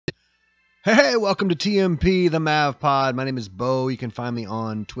Hey, welcome to TMP, the Mav Pod. My name is Bo. You can find me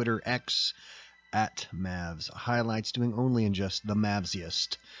on Twitter X at Mavs Highlights, doing only and just the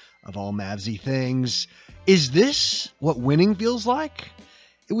Mavsiest of all Mavsy things. Is this what winning feels like?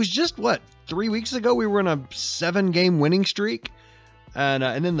 It was just, 3 weeks ago we were in a 7-game winning streak,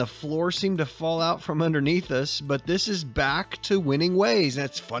 and then the floor seemed to fall out from underneath us, but this is back to winning ways, and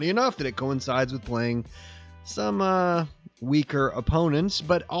it's funny enough that it coincides with playing some weaker opponents,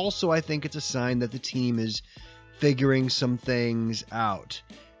 but also I think it's a sign that the team is figuring some things out.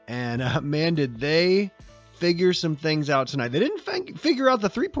 And man, did they figure some things out tonight. They didn't figure out the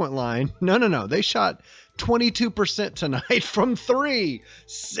three-point line. No. They shot 22% tonight from three.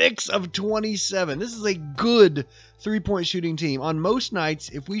 6 of 27. This is a good three-point shooting team. On most nights,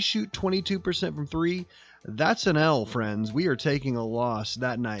 if we shoot 22% from three, that's an L, friends. We are taking a loss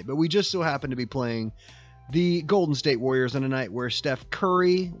that night. But we just so happen to be playing the Golden State Warriors on a night where Steph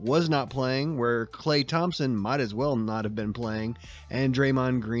Curry was not playing, where Klay Thompson might as well not have been playing, and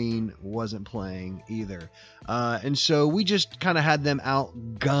Draymond Green wasn't playing either. And so we just kind of had them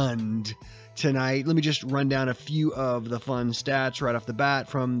outgunned tonight. Let me just run down a few of the fun stats right off the bat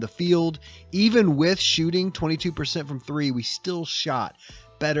from the field. Even with shooting 22% from three, we still shot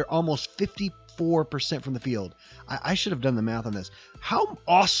better, almost 54% from the field. I should have done the math on this. How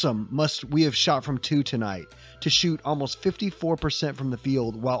awesome must we have shot from two tonight to shoot almost 54% from the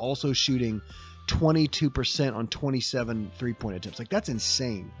field while also shooting 22% on 27 three-point attempts? Like, that's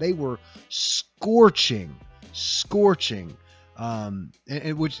insane. They were scorching.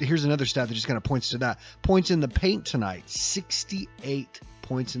 Which here's another stat that just kind of points to that. Points in the paint tonight, 68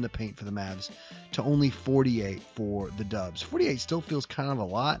 points in the paint for the Mavs to only 48 for the Dubs. 48 still feels kind of a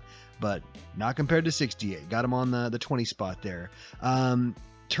lot, but not compared to 68. Got him on the 20 spot there.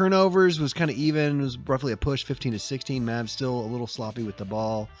 Turnovers was kind of even. It was roughly a push, 15 to 16. Mavs still a little sloppy with the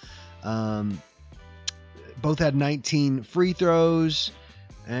ball. Both had 19 free throws.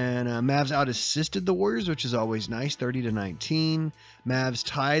 And Mavs out-assisted the Warriors, which is always nice, 30 to 19. Mavs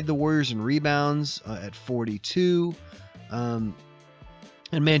tied the Warriors in rebounds at 42. And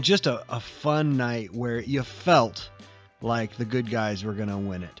man, just a fun night where you felt like the good guys were going to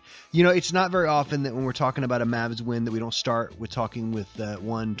win it. You know, it's not very often that when we're talking about a Mavs win that we don't start with talking with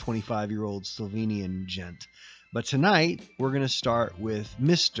one 25-year-old Slovenian gent. But tonight, we're going to start with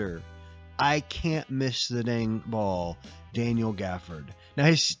Mr. I can't miss the dang ball, Daniel Gafford. Now,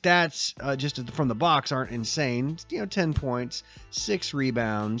 his stats just from the box aren't insane. 10 points, 6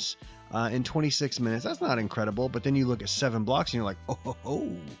 rebounds in 26 minutes. That's not incredible. But then you look at 7 blocks and you're like,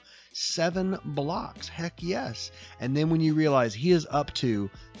 oh, 7 blocks. Heck yes. And then when you realize he is up to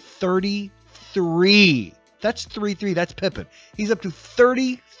 33. That's 3-3. That's Pippen. He's up to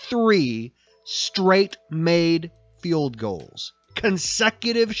 33 straight made field goals.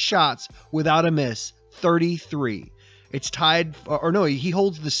 Consecutive shots without a miss. 33. It's tied, he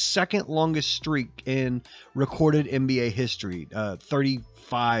holds the second longest streak in recorded NBA history,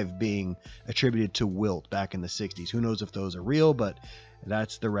 35 being attributed to Wilt back in the 60s. Who knows if those are real, but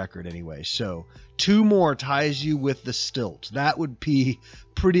that's the record anyway. So 2 more ties you with the Stilt. That would be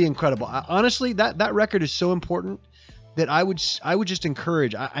pretty incredible. Honestly, that record is so important that I would just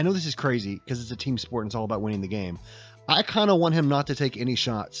encourage, I know this is crazy because it's a team sport and it's all about winning the game. I kind of want him not to take any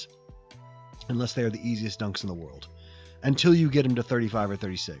shots unless they are the easiest dunks in the world, until you get him to 35 or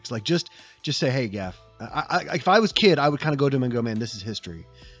 36. Like, just say, hey, Gaff, if I was kid, I would kind of go to him and go, man, this is history.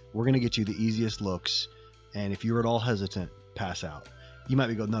 We're going to get you the easiest looks. And if you're at all hesitant, pass out. You might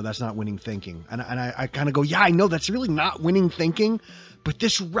be going, no, that's not winning thinking. And I kind of go, yeah, I know that's really not winning thinking, but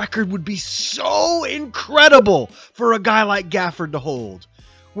this record would be so incredible for a guy like Gafford to hold.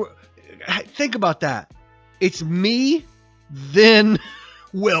 Think about that. It's me, then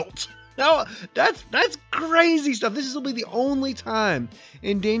Wilt. Now, that's crazy stuff. This will be the only time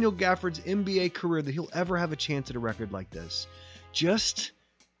in Daniel Gafford's NBA career that he'll ever have a chance at a record like this. Just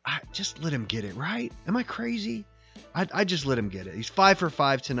let him get it, right? Am I crazy? I just let him get it. He's 5 for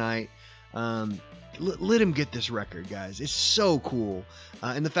 5 tonight. Let him get this record, guys. It's so cool.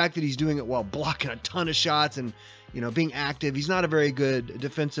 And the fact that he's doing it while blocking a ton of shots and, being active. He's not a very good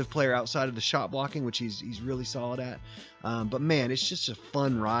defensive player outside of the shot blocking, which he's really solid at. But man, it's just a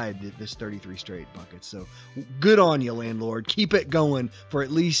fun ride, this 33 straight buckets. So good on you, landlord. Keep it going for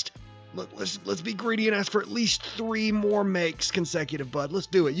at least, let's be greedy and ask for at least 3 more makes consecutive, bud. Let's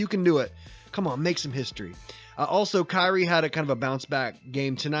do it. You can do it. Come on, make some history. Also, Kyrie had a kind of a bounce back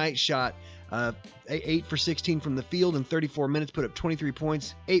game tonight. Shot 8 for 16 from the field in 34 minutes, put up 23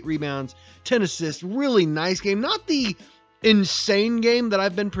 points, 8 rebounds, 10 assists. Really nice game. Not the insane game that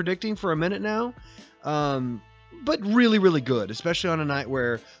I've been predicting for a minute now. but really, really good, especially on a night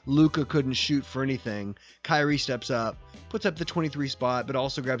where Luka couldn't shoot for anything. Kyrie steps up, puts up the 23 spot, but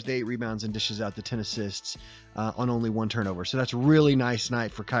also grabs the 8 rebounds and dishes out the 10 assists on only 1 turnover. So that's a really nice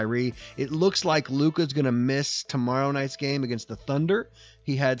night for Kyrie. It looks like Luka's going to miss tomorrow night's game against the Thunder.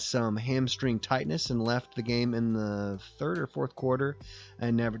 He had some hamstring tightness and left the game in the 3rd or 4th quarter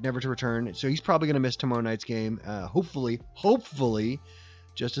and never to return. So he's probably going to miss tomorrow night's game. Hopefully,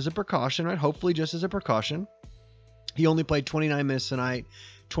 just as a precaution, right? Hopefully just as a precaution. He only played 29 minutes tonight,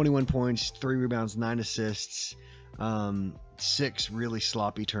 21 points, 3 rebounds, 9 assists, 6 really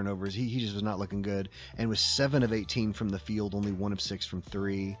sloppy turnovers. He just was not looking good, and was 7 of 18 from the field, only 1 of 6 from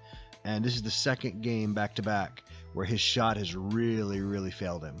 3. And this is the second game back-to-back where his shot has really, really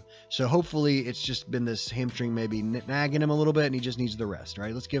failed him. So hopefully it's just been this hamstring maybe nagging him a little bit, and he just needs the rest,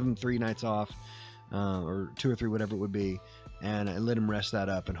 right? Let's give him 3 nights off, or 2 or 3, whatever it would be, and let him rest that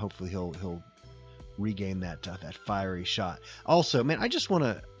up, and hopefully he'll regain that fiery shot. Also, man, I just want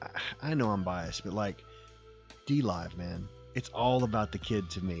to, I know I'm biased, but like D-Live, man, it's all about the kid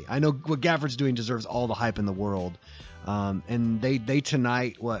to me. I know what Gafford's doing deserves all the hype in the world. And they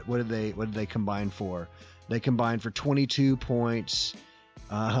tonight, what did they combine for? They combined for 22 points,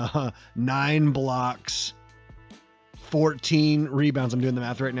 9 blocks, 14 rebounds. I'm doing the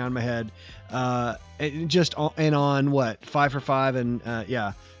math right now in my head. And just on what, 5 for 5, and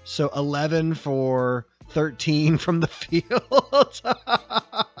yeah. So 11 for 13 from the field.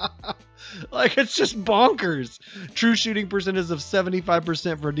 Like, it's just bonkers. True shooting percentage of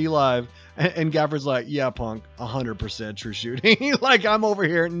 75% for D-Live. And Gafford's like, yeah, punk, 100% true shooting. Like, I'm over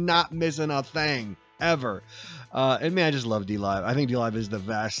here not missing a thing ever. And man, I just love D-Live. I think D-Live is the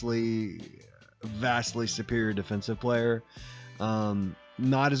vastly superior defensive player.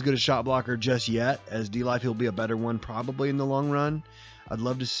 Not as good a shot blocker just yet as D-Live. He'll be a better one probably in the long run. I'd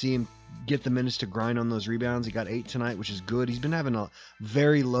love to see him get the minutes to grind on those rebounds. He got 8 tonight, which is good. He's been having a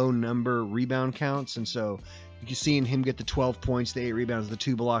very low number rebound counts, and so you can see him get the 12 points, the 8 rebounds, the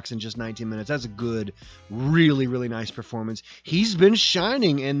 2 blocks in just 19 minutes. That's a good, really, really nice performance. He's been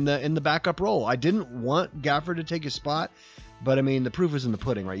shining in the backup role. I didn't want Gafford to take his spot, but I mean, the proof is in the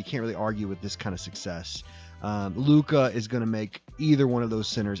pudding, right? You can't really argue with this kind of success. Luka is going to make either one of those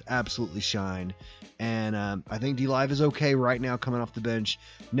centers absolutely shine. And I think D-Live is okay right now coming off the bench.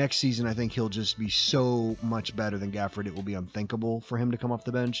 Next season, I think he'll just be so much better than Gafford. It will be unthinkable for him to come off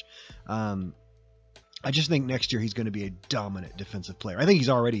the bench. I just think next year he's going to be a dominant defensive player. I think he's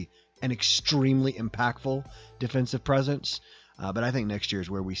already an extremely impactful defensive presence. But I think next year is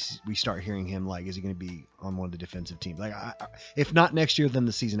where we start hearing him, like, is he going to be on one of the defensive teams? Like, if not next year, then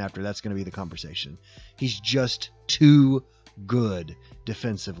the season after. That's going to be the conversation. He's just too good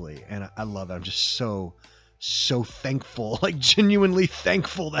defensively, and I love it. I'm just so thankful, like genuinely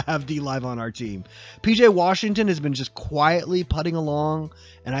thankful to have D-Live on our team. PJ Washington has been just quietly putting along,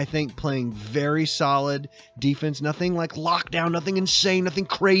 and I think playing very solid defense. Nothing like lockdown, nothing insane, nothing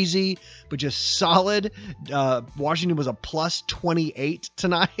crazy, but just solid. Washington was a plus 28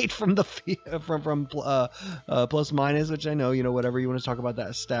 tonight from the from plus minus, which I know, whatever you want to talk about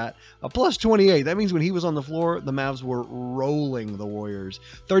that stat. A plus 28. That means when he was on the floor, the Mavs were rolling the Warriors.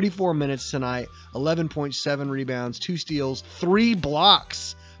 34 minutes tonight, 11.7 rebounds, 2 steals, 3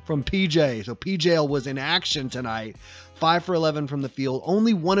 blocks from PJ. So PJ was in action tonight. 5 for 11 from the field,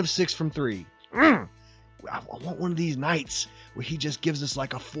 only 1 of 6 from 3. I want one of these nights where he just gives us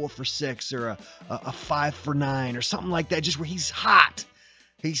like a 4 for 6 or a 5 for 9 or something like that, just where he's hot.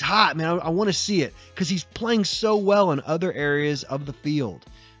 He's hot, man. I want to see it because he's playing so well in other areas of the field,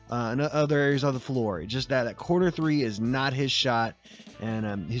 in other areas of the floor. Just that corner 3 is not his shot,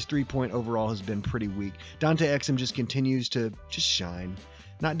 and his 3-point overall has been pretty weak. Dante Exum just continues to just shine.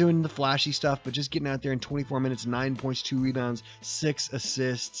 Not doing the flashy stuff, but just getting out there in 24 minutes, 9 points, 2 rebounds, 6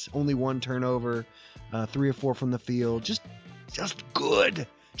 assists, only 1 turnover, 3 or 4 from the field. Just good.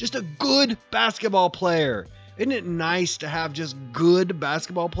 Just a good basketball player. Isn't it nice to have just good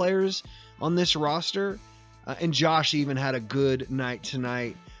basketball players on this roster? And Josh even had a good night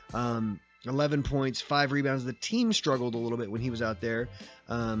tonight. 11 points, 5 rebounds. The team struggled a little bit when he was out there.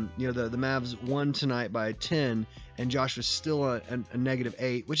 The Mavs won tonight by 10, and Josh was still a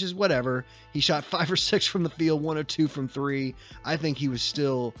 -8, which is whatever. He shot 5 or 6 from the field, 1 or 2 from 3. I think he was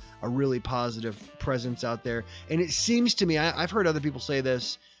still a really positive presence out there. And it seems to me, I've heard other people say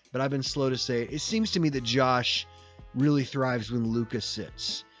this, but I've been slow to say it. It seems to me that Josh really thrives when Luka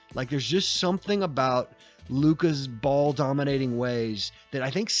sits. Like, there's just something about Luka's ball-dominating ways that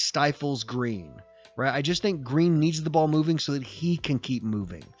I think stifles Green, right? I just think Green needs the ball moving so that he can keep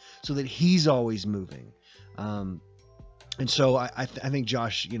moving, so that he's always moving. And so I think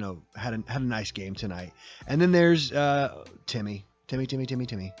Josh, had a nice game tonight. And then there's Timmy,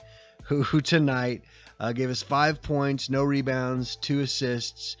 who tonight gave us 5 points, no rebounds, 2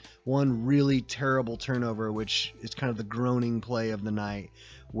 assists, 1 really terrible turnover, which is kind of the groaning play of the night,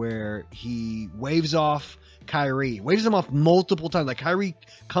 where he waves off Kyrie, waves him off multiple times. Like Kyrie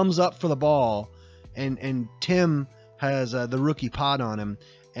comes up for the ball, and Tim has the rookie pod on him,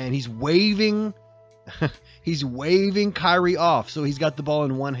 and he's waving. He's waving Kyrie off, so he's got the ball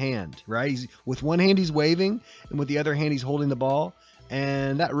in one hand, right? With one hand he's waving, and with the other hand he's holding the ball.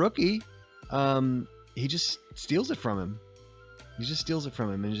 And that rookie, he just steals it from him. He just steals it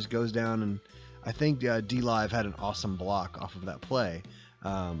from him and just goes down. And I think D Live had an awesome block off of that play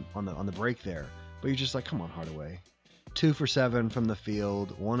on the break there. But you're just like, come on, Hardaway. 2 for 7 from the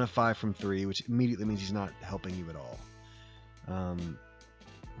field, 1 of 5 from 3, which immediately means he's not helping you at all.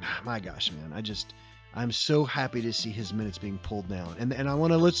 My gosh, man, I'm so happy to see his minutes being pulled down. And I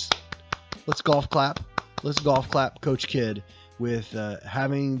want to let's golf clap. Let's golf clap Coach Kidd with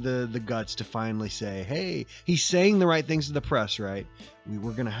having the guts to finally say, hey, he's saying the right things to the press, right?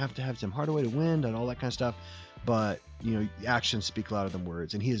 We're going to have Tim Hardaway to win and all that kind of stuff. But, actions speak louder than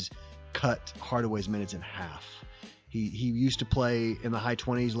words. And he has cut Hardaway's minutes in half. He used to play in the high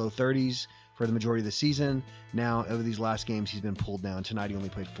 20s, low 30s for the majority of the season. Now, over these last games, he's been pulled down. Tonight, he only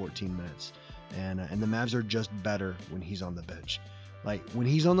played 14 minutes. And the Mavs are just better when he's on the bench. Like, when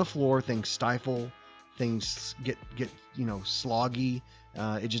he's on the floor, things stifle, things get sloggy.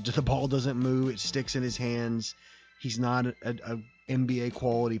 The ball doesn't move. It sticks in his hands. He's not a NBA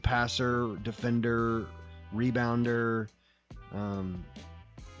quality passer, defender, rebounder,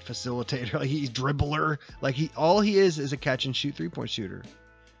 facilitator. Like, he's dribbler. Like, all he is a catch and shoot 3-point shooter.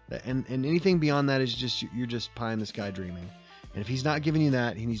 And anything beyond that is just, you're just pie in the sky dreaming. And if he's not giving you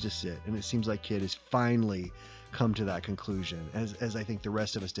that, he needs to sit. And it seems like Kidd has finally come to that conclusion, as I think the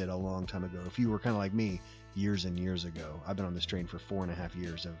rest of us did a long time ago. If you were kind of like me years and years ago, I've been on this train for 4.5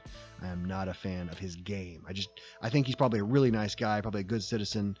 years of I am not a fan of his game. I think he's probably a really nice guy, probably a good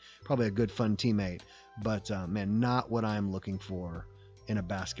citizen, probably a good fun teammate, but man, not what I'm looking for in a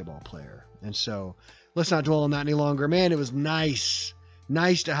basketball player. And so let's not dwell on that any longer. Man, it was nice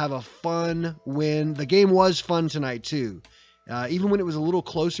to have a fun win. The game was fun tonight too. Even when it was a little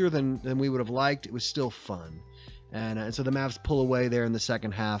closer than we would have liked, it was still fun. And so the Mavs pull away there in the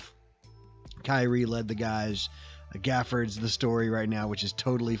second half. Kyrie led the guys. Gafford's the story right now, which is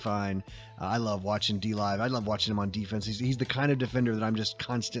totally fine. I love watching D Live. I love watching him on defense. He's the kind of defender that I'm just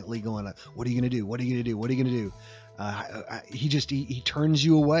constantly going, what are you going to do? What are you going to do? What are you going to do? He turns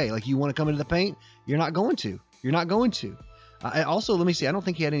you away. Like, you want to come into the paint? You're not going to. Also, let me see. I don't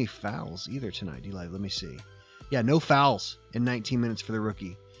think he had any fouls either tonight, D Live. Let me see. Yeah, no fouls in 19 minutes for the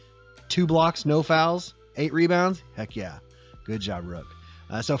rookie. 2 blocks, no fouls, 8 rebounds. Heck yeah. Good job, Rook.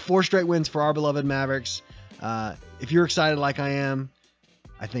 So 4 straight wins for our beloved Mavericks. If you're excited like I am,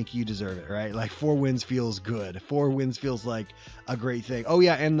 I think you deserve it, right? Like, 4 wins feels good. 4 wins feels like a great thing. Oh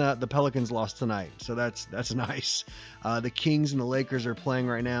yeah, and the Pelicans lost tonight, so that's nice. The Kings and the Lakers are playing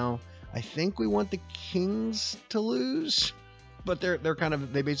right now. I think we want the Kings to lose, but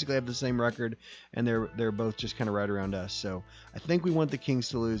they basically have the same record, and they're both just kind of right around us. So I think we want the Kings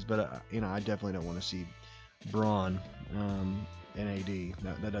to lose, but I definitely don't want to see Braun and AD.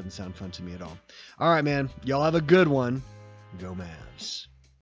 That doesn't sound fun to me at all. All right, man. Y'all have a good one. Go Mavs.